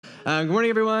Good morning,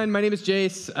 everyone. My name is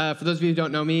Jace. For those of you who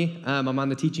don't know me, I'm on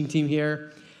the teaching team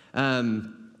here.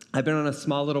 I've been on a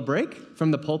small little break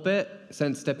from the pulpit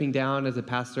since stepping down as a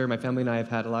pastor. My family and I have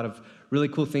had a lot of really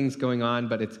cool things going on,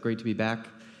 but it's great to be back,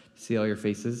 to see all your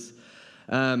faces.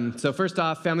 So first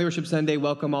off, Family Worship Sunday,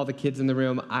 welcome all the kids in the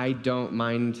room. I don't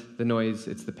mind the noise.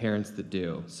 It's the parents that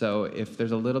do. So if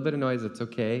there's a little bit of noise, it's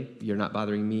okay. You're not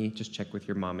bothering me. Just check with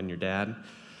your mom and your dad.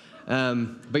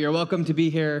 But you're welcome to be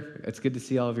here. It's good to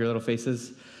see all of your little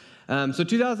faces. So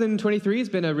 2023 has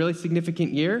been a really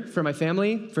significant year for my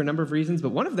family for a number of reasons, but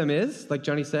one of them is, like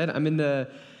Johnny said, I'm in the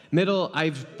middle.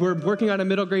 We're working on a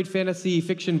middle grade fantasy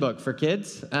fiction book for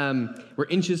kids. We're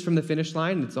inches from the finish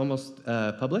line. It's almost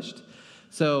published.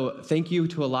 So thank you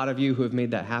to a lot of you who have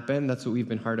made that happen. That's what we've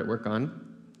been hard at work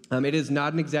on. It is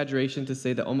not an exaggeration to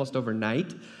say that almost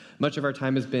overnight, much of our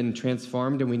time has been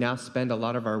transformed, and we now spend a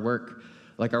lot of our work,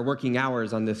 like our working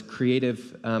hours, on this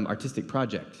creative, artistic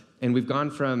project. And we've gone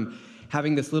from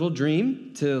having this little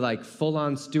dream to like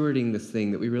full-on stewarding this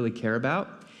thing that we really care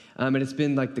about. And it's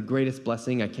been like the greatest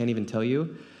blessing, I can't even tell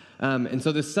you. And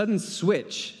so this sudden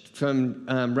switch from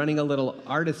running a little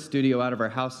artist studio out of our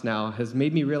house now has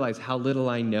made me realize how little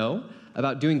I know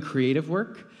about doing creative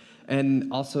work,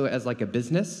 and also as like a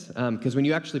business. Because when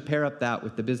you actually pair up that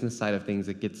with the business side of things,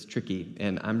 it gets tricky,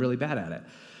 and I'm really bad at it.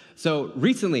 So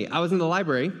recently, I was in the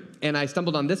library, and I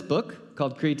stumbled on this book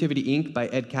called Creativity, Inc. by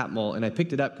Ed Catmull, and I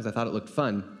picked it up because I thought it looked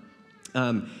fun.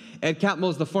 Ed Catmull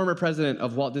is the former president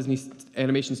of Walt Disney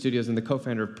Animation Studios and the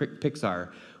co-founder of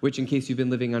Pixar, which, in case you've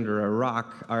been living under a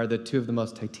rock, are the two of the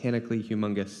most titanically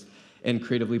humongous and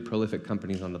creatively prolific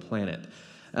companies on the planet.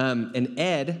 And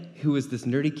Ed, who was this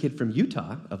nerdy kid from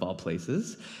Utah, of all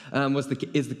places, was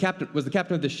the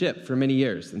captain of the ship for many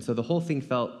years, and so the whole thing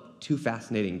felt too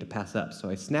fascinating to pass up. So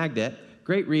I snagged it.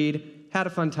 Great read, had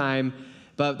a fun time.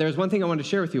 But there's one thing I wanted to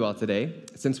share with you all today,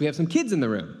 since we have some kids in the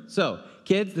room. So,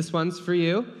 kids, this one's for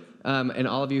you, and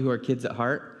all of you who are kids at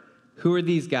heart. Who are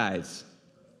these guys?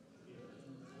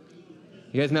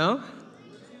 You guys know?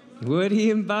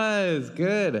 Woody and Buzz.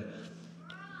 Good.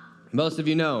 Most of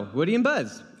you know Woody and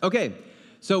Buzz. Okay,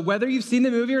 so whether you've seen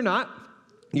the movie or not,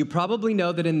 you probably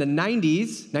know that in the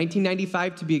 90s,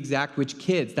 1995 to be exact, which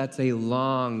kids, that's a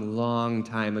long, long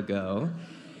time ago,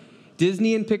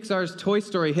 Disney and Pixar's Toy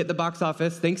Story hit the box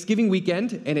office Thanksgiving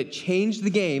weekend, and it changed the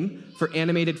game for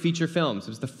animated feature films. It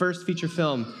was the first feature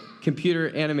film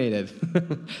computer animated.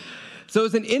 So it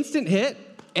was an instant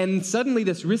hit, and suddenly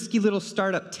this risky little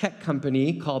startup tech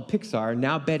company called Pixar,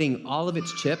 now betting all of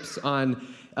its chips on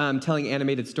telling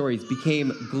animated stories,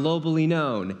 became globally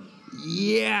known.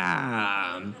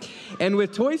 Yeah! And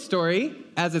with Toy Story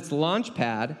as its launch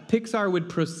pad, Pixar would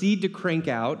proceed to crank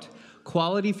out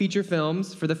quality feature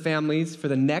films for the families for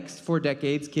the next 4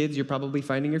 decades. Kids, you're probably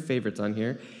finding your favorites on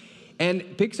here. And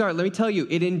Pixar, let me tell you,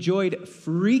 it enjoyed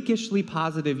freakishly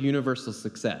positive universal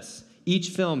success, each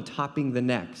film topping the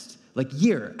next, like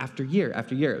year after year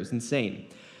after year. It was insane.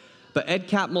 But Ed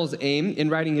Catmull's aim in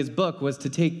writing his book was to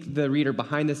take the reader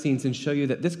behind the scenes and show you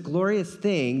that this glorious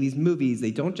thing, these movies,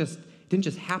 they didn't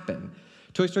just happen.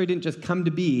 Toy Story didn't just come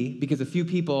to be because a few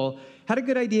people had a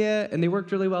good idea and they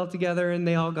worked really well together and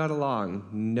they all got along.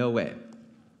 No way.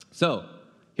 So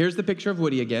here's the picture of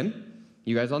Woody again.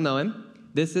 You guys all know him.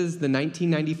 This is the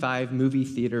 1995 movie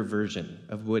theater version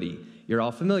of Woody you're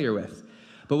all familiar with.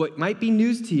 But what might be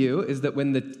news to you is that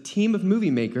when the team of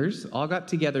movie makers all got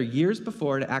together years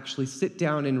before to actually sit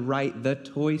down and write the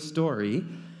Toy Story,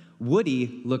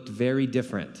 Woody looked very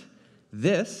different.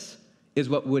 This is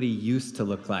what Woody used to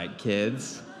look like,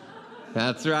 kids.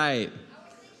 That's right.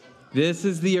 This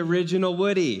is the original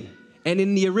Woody. And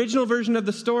in the original version of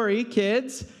the story,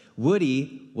 kids,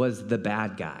 Woody was the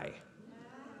bad guy.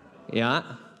 Yeah?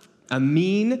 A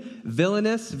mean,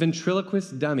 villainous,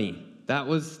 ventriloquist dummy. That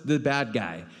was the bad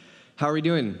guy. How are we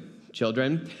doing,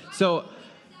 children? So,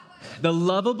 the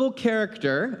lovable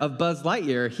character of Buzz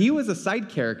Lightyear, he was a side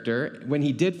character when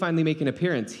he did finally make an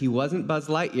appearance. He wasn't Buzz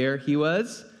Lightyear, he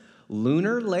was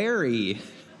Lunar Larry.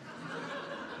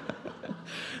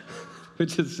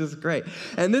 Which is just great.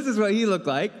 And this is what he looked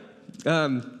like.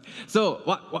 So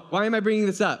why am I bringing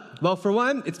this up? Well, for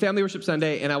one, it's Family Worship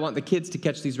Sunday, and I want the kids to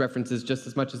catch these references just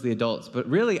as much as the adults. But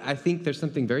really, I think there's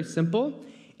something very simple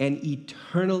and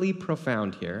eternally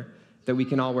profound here that we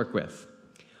can all work with.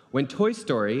 When Toy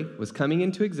Story was coming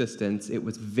into existence, it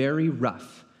was very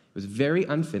rough, it was very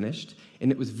unfinished,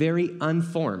 and it was very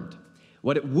unformed.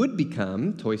 What it would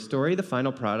become, Toy Story, the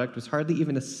final product, was hardly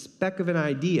even a speck of an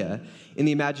idea in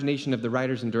the imagination of the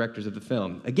writers and directors of the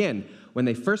film. Again, when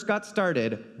they first got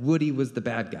started, Woody was the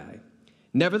bad guy.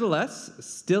 Nevertheless,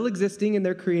 still existing in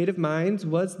their creative minds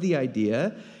was the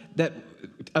idea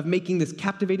of making this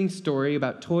captivating story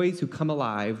about toys who come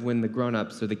alive when the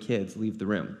grown-ups or the kids leave the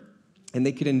room. And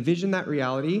they could envision that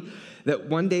reality, that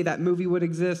one day that movie would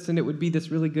exist and it would be this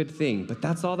really good thing. But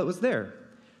that's all that was there.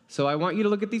 So I want you to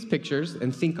look at these pictures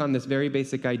and think on this very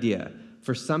basic idea.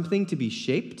 For something to be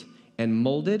shaped and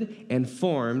molded and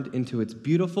formed into its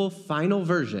beautiful final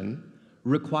version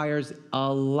requires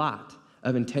a lot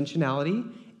of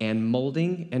intentionality and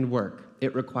molding and work.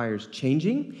 It requires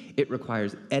changing, it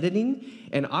requires editing,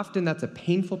 and often that's a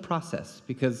painful process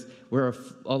because we're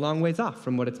a long ways off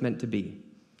from what it's meant to be.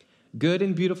 Good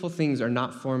and beautiful things are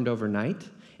not formed overnight,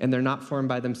 and they're not formed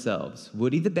by themselves.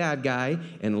 Woody the bad guy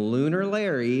and Lunar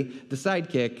Larry, the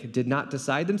sidekick, did not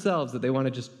decide themselves that they want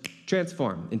to just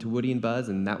transform into Woody and Buzz,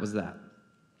 and that was that.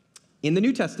 In the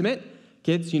New Testament,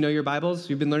 kids, you know your Bibles,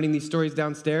 you've been learning these stories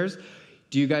downstairs.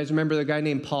 Do you guys remember the guy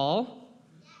named Paul?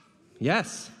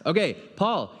 Yes. Okay,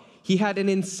 Paul, he had an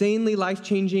insanely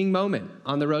life-changing moment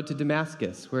on the road to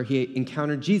Damascus where he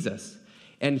encountered Jesus.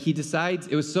 And he decides,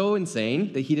 it was so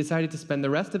insane that he decided to spend the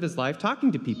rest of his life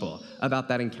talking to people about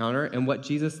that encounter and what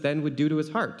Jesus then would do to his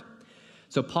heart.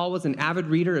 So Paul was an avid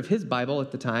reader of his Bible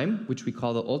at the time, which we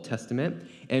call the Old Testament,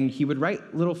 and he would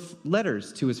write little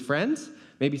letters to his friends.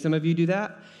 Maybe some of you do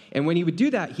that. And when he would do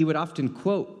that, he would often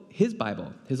quote his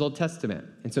Bible, his Old Testament.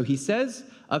 And so he says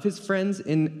of his friends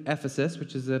in Ephesus,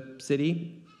 which is a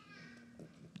city,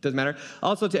 doesn't matter,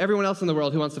 also to everyone else in the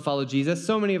world who wants to follow Jesus,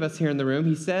 so many of us here in the room,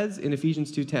 he says in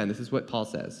Ephesians 2:10, this is what Paul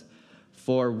says,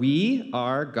 "For we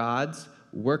are God's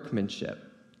workmanship,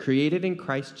 created in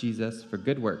Christ Jesus for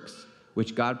good works,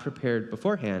 which God prepared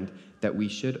beforehand that we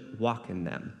should walk in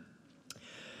them."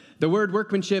 The word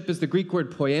workmanship is the Greek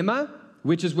word poema,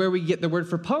 which is where we get the word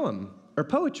for poem or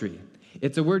poetry.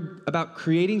 It's a word about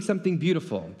creating something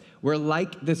beautiful. We're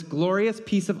like this glorious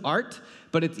piece of art,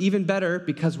 but it's even better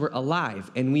because we're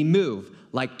alive and we move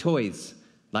like toys,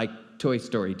 like Toy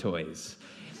Story toys.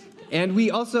 And we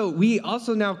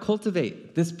also now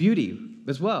cultivate this beauty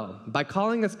as well. By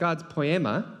calling us God's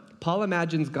poema, Paul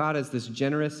imagines God as this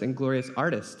generous and glorious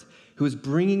artist who is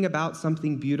bringing about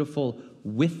something beautiful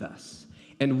with us.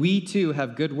 And we too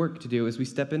have good work to do as we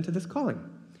step into this calling.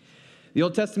 The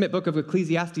Old Testament book of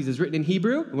Ecclesiastes is written in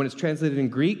Hebrew. When it's translated in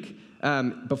Greek,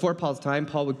 before Paul's time,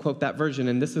 Paul would quote that version,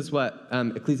 and this is what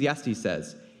Ecclesiastes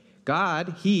says.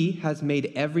 God, he has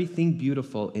made everything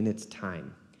beautiful in its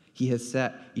time. He has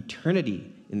set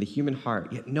eternity in the human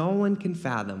heart, yet no one can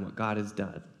fathom what God has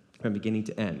done from beginning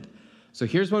to end. So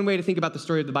here's one way to think about the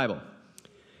story of the Bible.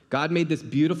 God made this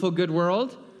beautiful, good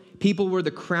world. People were the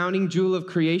crowning jewel of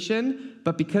creation,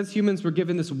 but because humans were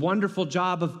given this wonderful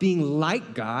job of being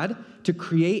like God, to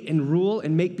create and rule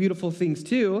and make beautiful things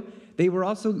too, they were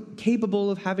also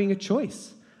capable of having a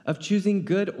choice, of choosing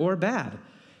good or bad.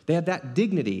 They had that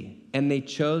dignity, and they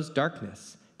chose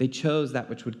darkness. They chose that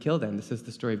which would kill them. This is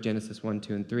the story of Genesis 1,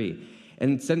 2, and 3.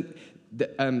 And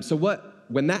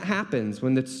when that happens,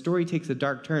 when the story takes a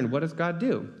dark turn, what does God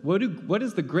do? What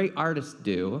does the great artist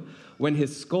do when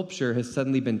his sculpture has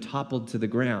suddenly been toppled to the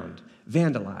ground,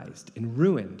 vandalized, and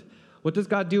ruined? What does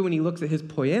God do when he looks at his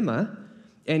poema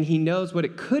and he knows what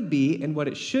it could be and what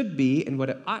it should be and what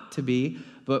it ought to be,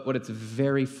 but what it's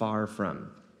very far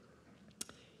from?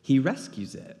 He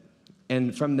rescues it.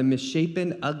 And from the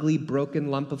misshapen, ugly, broken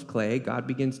lump of clay, God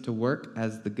begins to work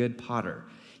as the good potter.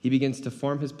 He begins to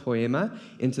form his poema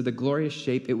into the glorious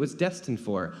shape it was destined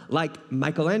for. Like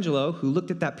Michelangelo, who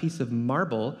looked at that piece of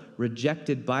marble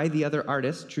rejected by the other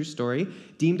artists, true story,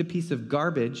 deemed a piece of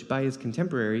garbage by his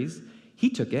contemporaries, he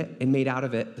took it and made out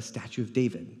of it the statue of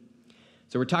David.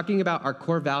 So we're talking about our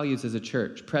core values as a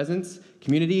church: presence,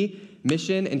 community,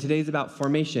 mission, and today's about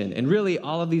formation. And really,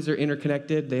 all of these are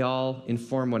interconnected. They all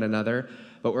inform one another.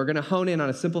 But we're going to hone in on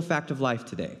a simple fact of life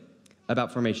today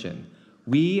about formation.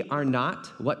 We are not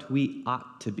what we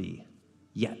ought to be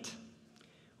yet.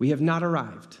 We have not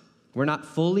arrived. We're not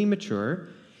fully mature.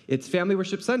 It's Family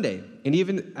Worship Sunday. And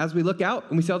even as we look out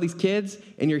and we see all these kids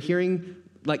and you're hearing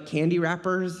like candy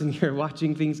wrappers and you're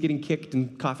watching things getting kicked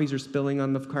and coffees are spilling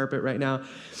on the carpet right now,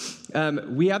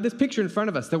 we have this picture in front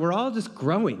of us that we're all just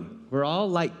growing. We're all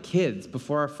like kids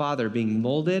before our Father, being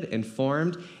molded and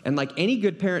formed. And like any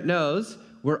good parent knows,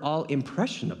 we're all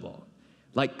impressionable,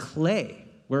 like clay.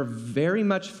 We're very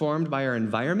much formed by our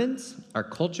environments, our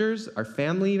cultures, our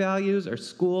family values, our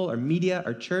school, our media,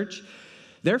 our church.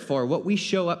 Therefore, what we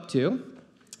show up to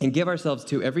and give ourselves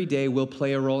to every day will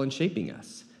play a role in shaping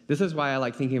us. This is why I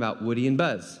like thinking about Woody and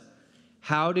Buzz.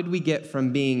 How did we get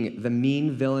from being the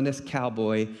mean, villainous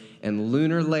cowboy and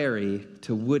Lunar Larry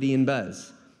to Woody and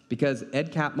Buzz? Because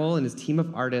Ed Catmull and his team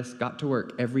of artists got to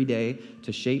work every day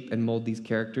to shape and mold these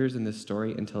characters in this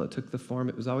story until it took the form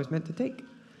it was always meant to take.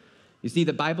 You see,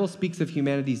 the Bible speaks of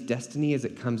humanity's destiny as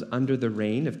it comes under the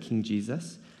reign of King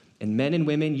Jesus. And men and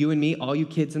women, you and me, all you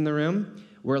kids in the room,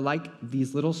 we're like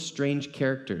these little strange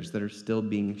characters that are still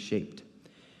being shaped.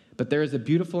 But there is a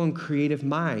beautiful and creative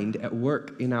mind at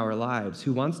work in our lives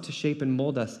who wants to shape and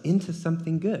mold us into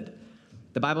something good.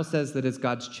 The Bible says that as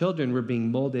God's children, we're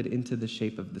being molded into the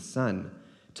shape of the Son,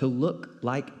 to look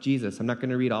like Jesus. I'm not going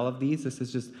to read all of these. This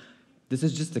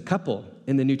is just a couple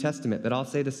in the New Testament that all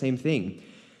say the same thing.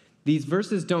 These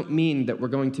verses don't mean that we're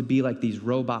going to be like these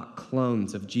robot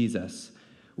clones of Jesus,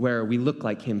 where we look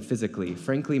like him physically.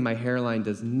 Frankly, my hairline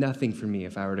does nothing for me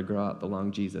if I were to grow out the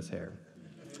long Jesus hair.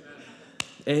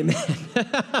 Amen.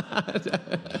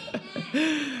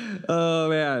 Oh,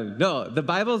 man. No, the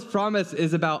Bible's promise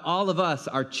is about all of us,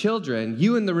 our children,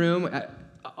 you in the room,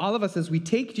 all of us. As we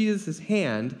take Jesus'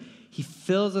 hand, he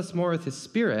fills us more with his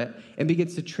Spirit and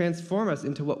begins to transform us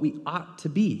into what we ought to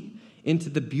be, into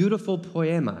the beautiful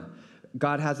poema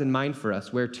God has in mind for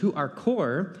us, where to our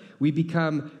core, we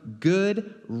become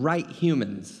good, right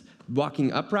humans,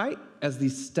 walking upright as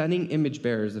these stunning image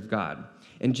bearers of God.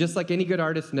 And just like any good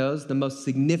artist knows, the most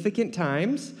significant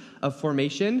times of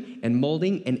formation and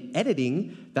molding and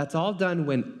editing, that's all done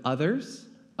when other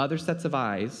sets of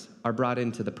eyes are brought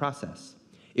into the process.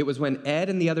 It was when Ed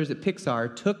and the others at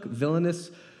Pixar took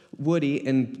villainous Woody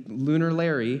and Lunar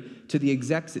Larry to the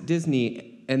execs at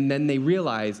Disney, and then they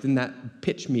realized in that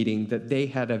pitch meeting that they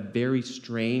had a very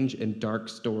strange and dark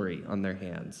story on their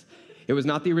hands. It was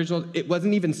not the original, it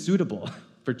wasn't even suitable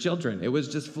for children. It was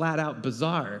just flat out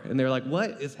bizarre. And they're like,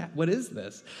 what is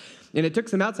this? And it took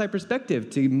some outside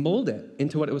perspective to mold it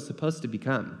into what it was supposed to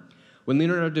become. When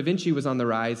Leonardo da Vinci was on the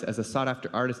rise as a sought-after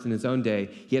artist in his own day,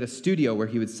 he had a studio where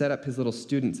he would set up his little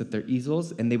students at their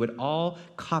easels, and they would all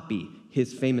copy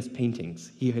his famous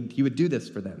paintings. He would do this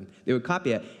for them. They would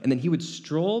copy it, and then he would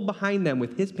stroll behind them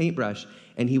with his paintbrush,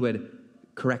 and he would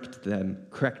correct the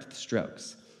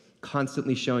strokes,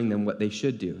 constantly showing them what they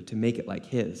should do to make it like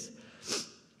his.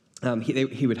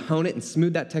 He would hone it and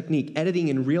smooth that technique, editing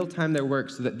in real time their work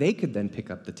so that they could then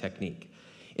pick up the technique.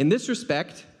 In this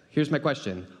respect, here's my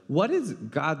question. What is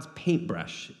God's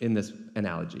paintbrush in this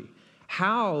analogy?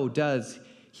 How does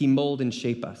he mold and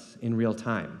shape us in real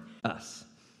time? Us.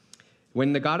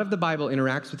 When the God of the Bible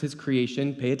interacts with his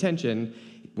creation, pay attention,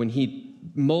 when he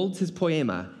molds his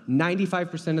poema,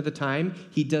 95% of the time,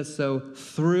 he does so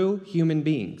through human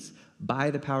beings by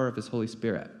the power of his Holy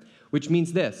Spirit, which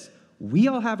means this. We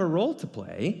all have a role to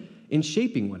play in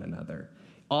shaping one another.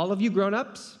 All of you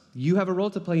grown-ups, you have a role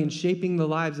to play in shaping the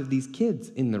lives of these kids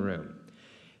in the room.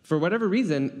 For whatever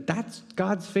reason, that's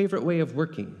God's favorite way of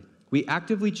working. We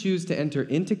actively choose to enter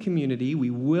into community. We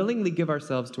willingly give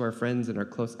ourselves to our friends and our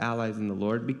close allies in the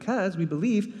Lord because we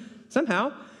believe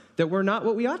somehow that we're not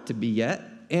what we ought to be yet,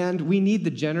 and we need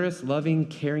the generous, loving,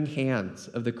 caring hands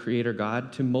of the Creator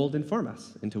God to mold and form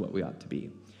us into what we ought to be.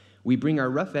 We bring our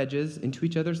rough edges into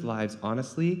each other's lives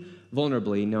honestly,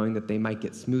 vulnerably, knowing that they might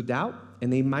get smoothed out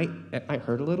and it might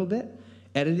hurt a little bit.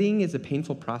 Editing is a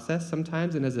painful process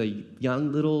sometimes, and as a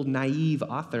young, little, naive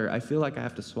author, I feel like I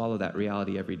have to swallow that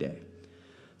reality every day.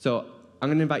 So I'm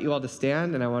going to invite you all to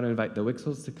stand, and I want to invite the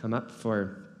Wixels to come up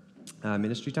for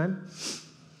ministry time.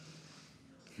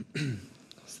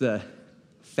 It's the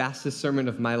fastest sermon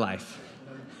of my life.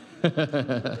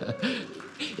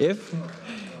 Here's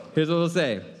what we'll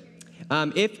say.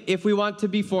 If we want to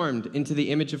be formed into the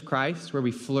image of Christ, where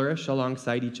we flourish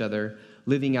alongside each other,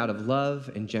 living out of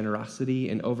love and generosity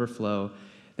and overflow,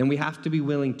 then we have to be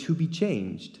willing to be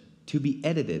changed, to be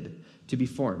edited, to be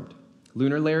formed.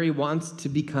 Lunar Larry wants to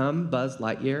become Buzz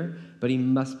Lightyear, but he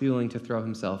must be willing to throw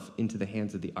himself into the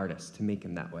hands of the artist to make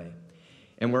him that way.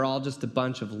 And we're all just a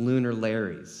bunch of Lunar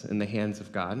Larrys in the hands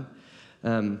of God.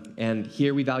 And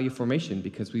here we value formation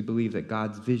because we believe that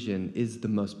God's vision is the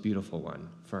most beautiful one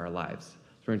for our lives. So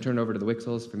we're going to turn it over to the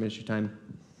Wixels for ministry time,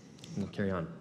 and we'll carry on.